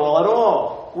wherewithal at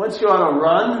all. Once you're on a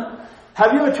run,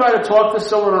 have you ever tried to talk to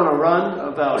someone on a run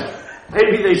about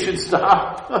maybe they should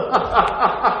stop?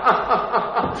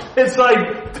 It's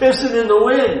like pissing in the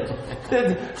wind.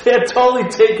 They're totally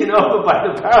taken over by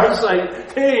the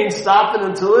parasite. They ain't stopping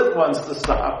until it wants to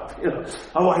stop.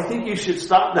 Oh, I think you should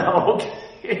stop now.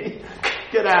 Okay.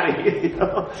 Get out of here.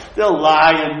 They'll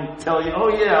lie and tell you, oh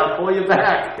yeah, I'll call you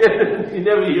back. You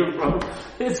never hear from them.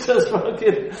 It's just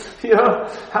fucking,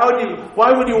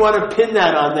 why would you want to pin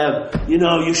that on them?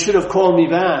 You should have called me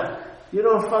back. You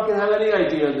don't fucking have any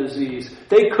idea of disease.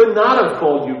 They could not have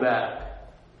called you back.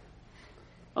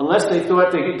 Unless they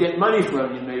thought they could get money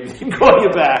from you, maybe they'd call you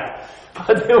back.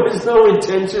 But there was no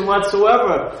intention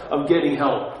whatsoever of getting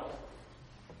help.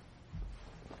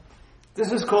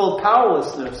 This is called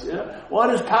powerlessness. Yeah? What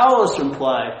does powerless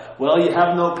imply? Well, you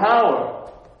have no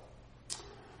power.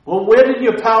 Well, where did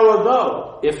your power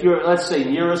go? If you're, let's say,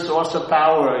 near a source of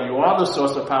power, or you are the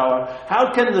source of power,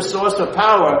 how can the source of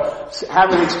power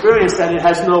have an experience that it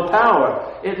has no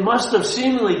power? It must have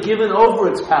seemingly given over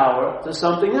its power to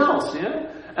something else, yeah?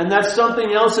 And that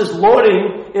something else is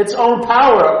lording its own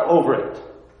power over it.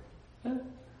 Yeah?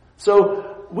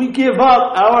 So, we give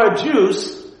up our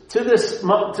juice to this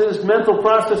mental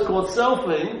process called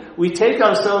selfing. We take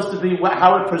ourselves to be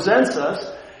how it presents us,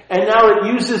 and now it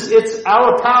uses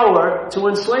our power to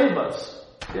enslave us.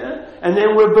 Yeah? And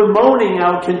then we're bemoaning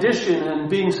our condition and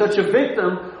being such a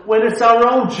victim when it's our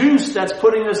own juice that's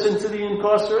putting us into the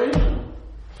incarceration.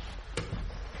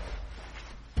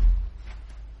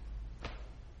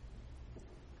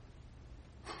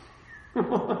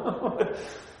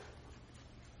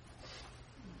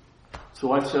 So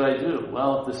what should I do?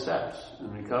 Well, the steps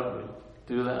in recovery.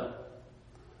 Do that.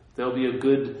 There'll be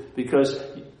because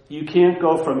you can't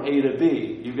go from A to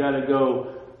B. You gotta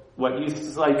go,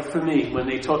 like for me, when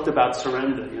they talked about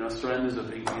surrender, surrender's a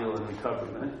big deal in recovery,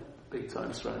 right? Big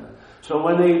time surrender. So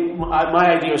my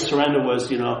idea of surrender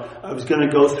was, I was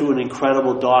gonna go through an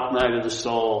incredible dark night of the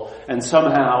soul, and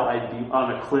somehow I'd be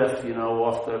on a cliff,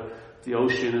 off the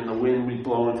ocean, and the wind would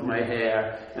blow into my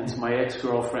hair, and my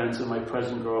ex-girlfriends and my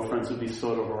present girlfriends would be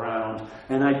sort of around,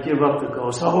 and I'd give up the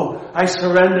ghost. Oh, I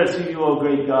surrender to you, oh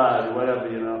great God, or whatever,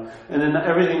 and then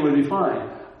everything would be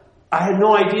fine. I had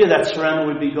no idea that surrender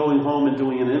would be going home and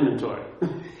doing an inventory.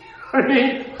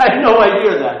 I had no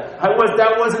idea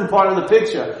that wasn't part of the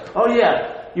picture. Oh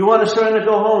yeah, you want to surrender,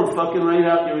 go home and fucking write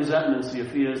out your resentments, your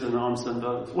fears, and harms and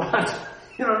others. What?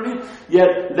 You know what I mean? Yet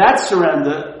that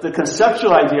surrender, the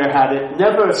conceptual idea had it,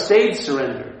 never stayed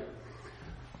surrendered.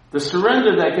 The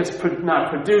surrender that gets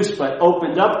not produced but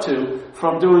opened up to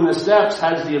from doing the steps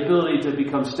has the ability to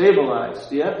become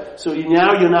stabilized. Yeah? So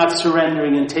now you're not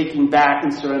surrendering and taking back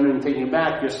and surrendering and taking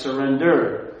back. You're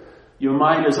surrendered. Your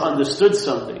mind has understood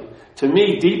something. To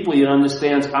me, deeply it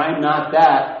understands I'm not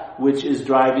that which is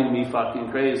driving me fucking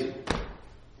crazy.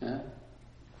 Yeah?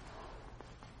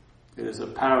 It is a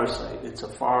parasite. It's a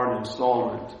foreign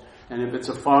installment. And if it's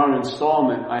a foreign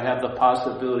installment, I have the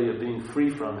possibility of being free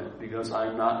from it because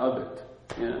I'm not of it.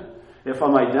 Yeah? If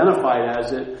I'm identified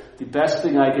as it, the best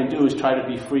thing I can do is try to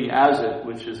be free as it,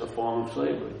 which is a form of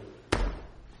slavery.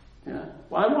 Yeah.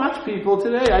 Well, I watch people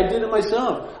today. I did it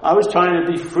myself. I was trying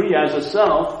to be free as a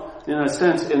self, in a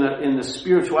sense, in the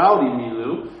spirituality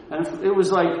milieu, and it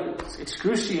was like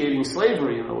excruciating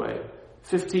slavery in a way.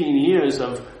 15 years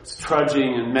of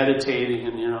trudging and meditating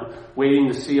and, waiting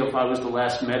to see if I was the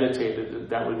last meditator,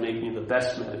 that would make me the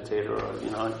best meditator, or,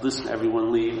 I'd listen to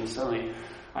everyone leave, and suddenly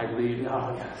I'd leave,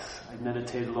 oh yes, I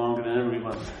meditated longer than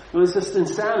everyone. It was just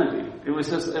insanity. It was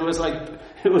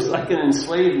like an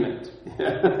enslavement.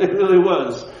 It really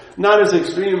was. Not as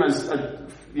extreme as,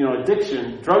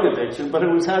 addiction, drug addiction, but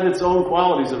it had its own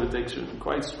qualities of addiction,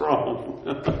 quite strong.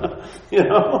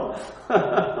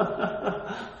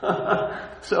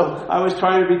 So I was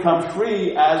trying to become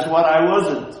free as what I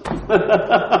wasn't.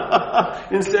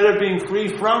 Instead of being free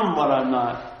from what I'm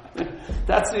not.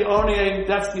 That's the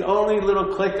only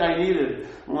little click I needed.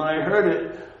 When I heard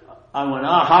it, I went,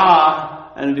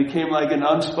 aha, and it became like an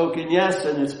unspoken yes,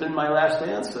 and it's been my last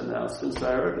answer now since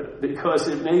I heard it. Because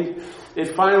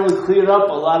it finally cleared up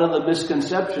a lot of the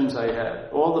misconceptions I had.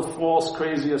 All the false,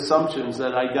 crazy assumptions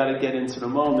that I gotta get into the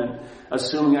moment,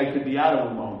 assuming I could be out of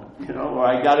the moment, or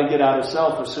I gotta get out of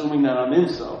self, assuming that I'm in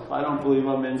self. I don't believe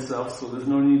I'm in self, so there's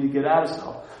no need to get out of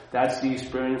self. That's the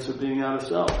experience of being out of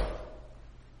self.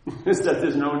 Is that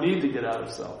there's no need to get out of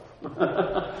self.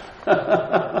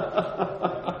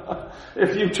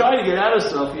 If you try to get out of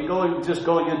self, you're just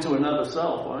going into another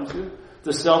self, aren't you?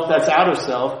 The self that's out of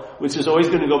self, which is always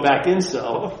going to go back in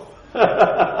self.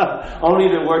 Only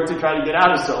to work to try to get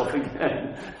out of self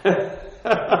again.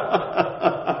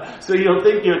 So you'll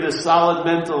think you're this solid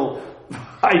mental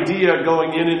idea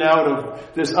going in and out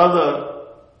of this other,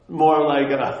 more like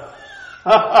a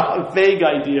vague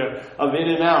idea of in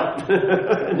and out.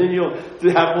 And then you'll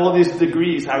have all these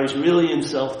degrees. I was really in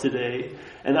self today,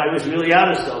 and I was really out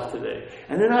of self today.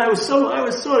 And then I was sort of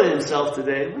in self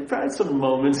today. I've had some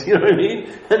moments, you know what I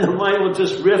mean? And the mind will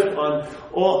just riff on,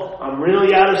 I'm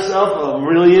really out of self, or I'm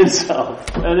really in self.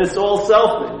 And it's all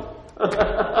selfing.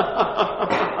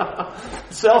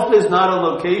 Self is not a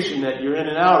location that you're in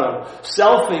and out of.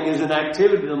 Selfing is an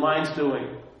activity the mind's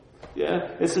doing.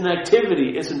 Yeah, it's an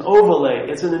activity, it's an overlay,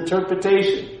 it's an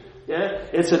interpretation. Yeah,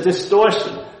 it's a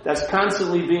distortion that's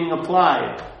constantly being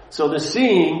applied. So the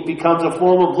seeing becomes a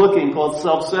form of looking called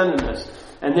self-centeredness.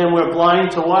 And then we're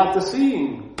blind to what? The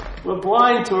seeing. We're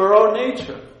blind to our own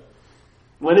nature.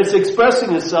 When it's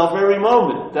expressing itself every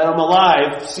moment that I'm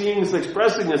alive, seeing is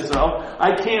expressing itself,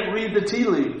 I can't read the tea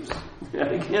leaves.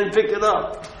 I can't pick it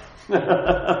up.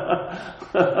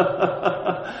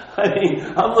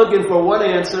 I'm looking for one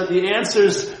answer. The answer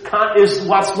is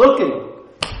what's looking.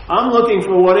 I'm looking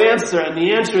for one answer, and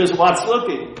the answer is what's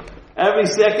looking. Every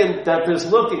second that there's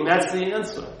looking, that's the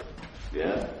answer.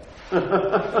 Yeah.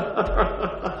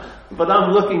 But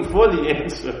I'm looking for the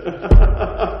answer.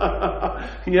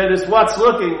 Yet it's what's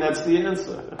looking that's the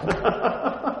answer.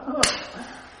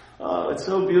 Oh, it's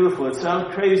so beautiful. It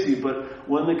sounds crazy, but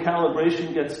when the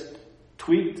calibration gets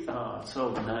tweaked, it's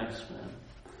so nice, man.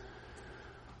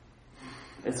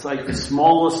 It's like the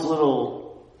smallest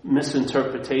little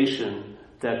misinterpretation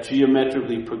that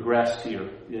geometrically progressed here.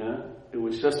 Yeah, it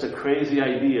was just a crazy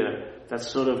idea that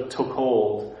sort of took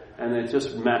hold, and it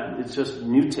just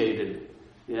mutated.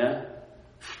 Yeah,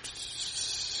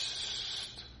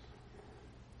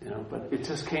 but it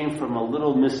just came from a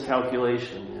little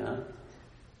miscalculation. Yeah,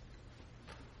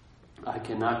 I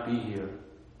cannot be here.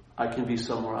 I can be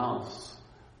somewhere else.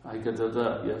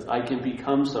 Yes, I can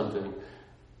become something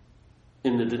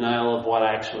in the denial of what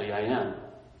actually I am.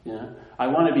 Yeah, I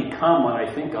want to become what I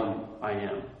think I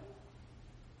am.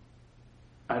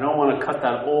 I don't want to cut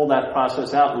all that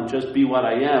process out and just be what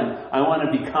I am. I want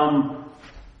to become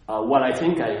what I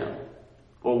think I am,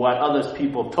 or what other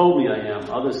people told me I am,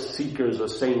 other seekers or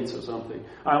saints or something.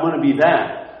 I want to be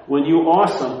that. When you are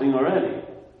something already,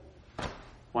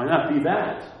 why not be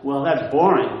that? Well, that's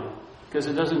boring. Because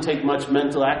it doesn't take much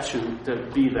mental action to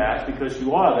be that, because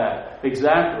you are that.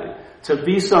 Exactly. To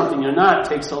be something you're not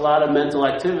takes a lot of mental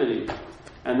activity.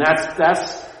 And that's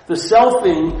the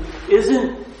selfing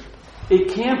it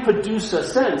can't produce a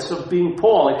sense of being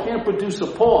Paul. It can't produce a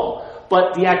Paul.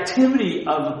 But the activity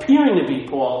of appearing to be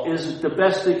Paul is the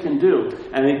best it can do.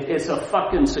 And it's a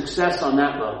fucking success on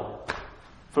that level.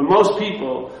 For most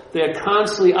people, they're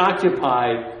constantly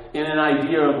occupied in an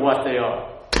idea of what they are.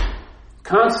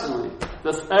 Constantly.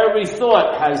 Every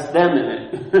thought has them in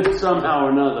it, somehow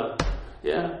or another.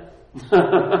 Yeah?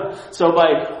 So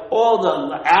by all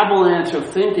the avalanche of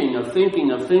thinking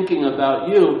about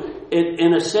you,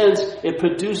 in a sense, it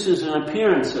produces an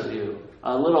appearance of you.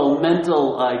 A little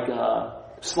mental,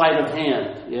 sleight of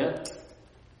hand. Yeah?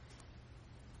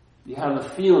 You have a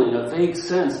feeling, a vague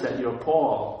sense that you're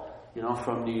Paul.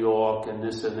 from New York and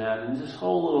this and that, and this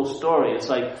whole little story. It's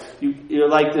like you're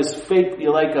like this fake,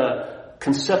 you're like a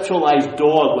conceptualized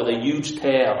dog with a huge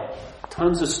tail.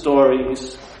 Tons of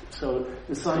stories. So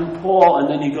it's like Paul, and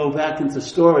then you go back into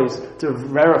stories to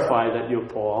verify that you're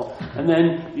Paul. And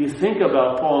then you think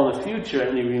about Paul in the future,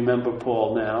 and you remember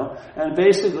Paul now. And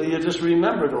basically, you're just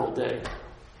remembered all day.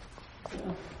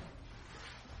 Yeah.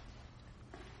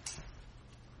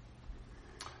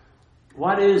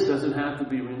 What is doesn't have to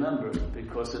be remembered,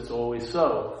 because it's always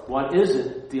so. What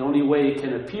isn't, the only way it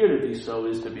can appear to be so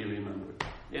is to be remembered.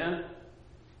 Yeah?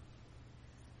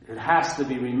 It has to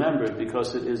be remembered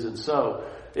because it isn't so.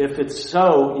 If it's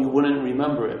so, you wouldn't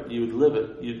remember it. You'd live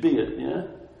it. You'd be it. Yeah?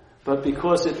 But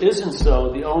because it isn't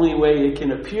so, the only way it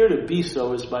can appear to be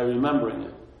so is by remembering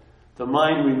it. The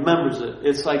mind remembers it.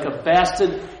 It's like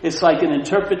it's like an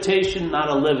interpretation, not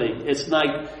a living. It's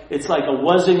like a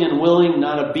wasing and willing,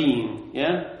 not a being.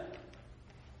 Yeah?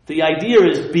 The idea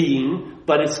is being,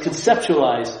 but it's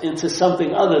conceptualized into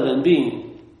something other than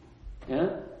being.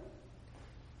 Yeah?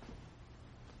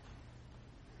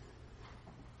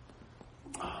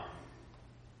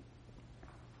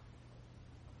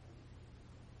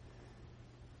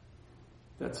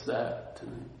 That's that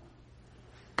tonight.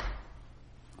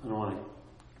 I don't want to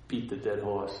beat the dead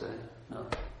horse, eh? No.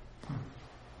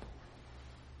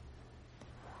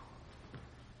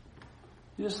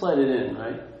 You just let it in,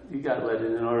 right? You got to let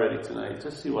it in already tonight.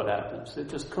 Just see what happens. It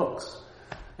just cooks.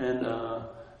 And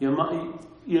your mind,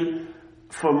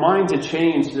 for mind to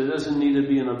change, there doesn't need to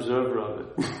be an observer of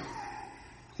it.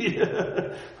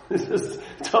 Yeah. Just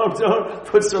don't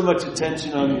put so much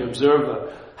attention on the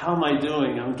observer. How am I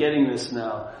doing? I'm getting this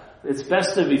now. It's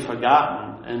best to be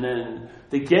forgotten, and then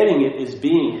the getting it is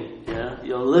being it. Yeah,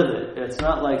 you'll live it. It's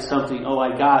not like something,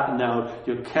 I got, and now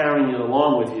you're carrying it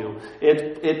along with you.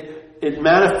 It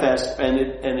manifests and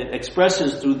it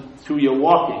expresses through your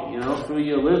walking, through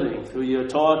your living, through your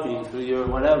talking, through your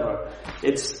whatever.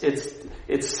 It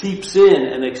seeps in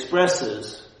and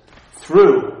expresses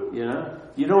through.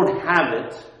 You don't have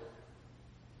it.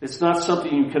 It's not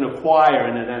something you can acquire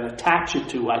and then attach it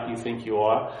to like you think you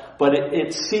are, but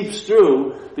it seeps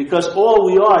through, because all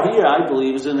we are here, I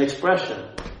believe, is an expression.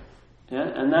 Yeah?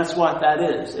 And that's what that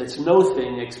is. It's no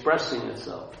thing expressing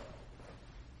itself.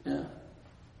 Yeah.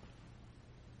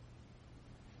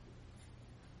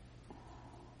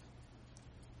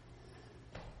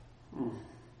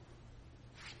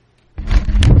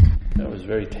 That was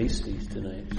very tasty tonight.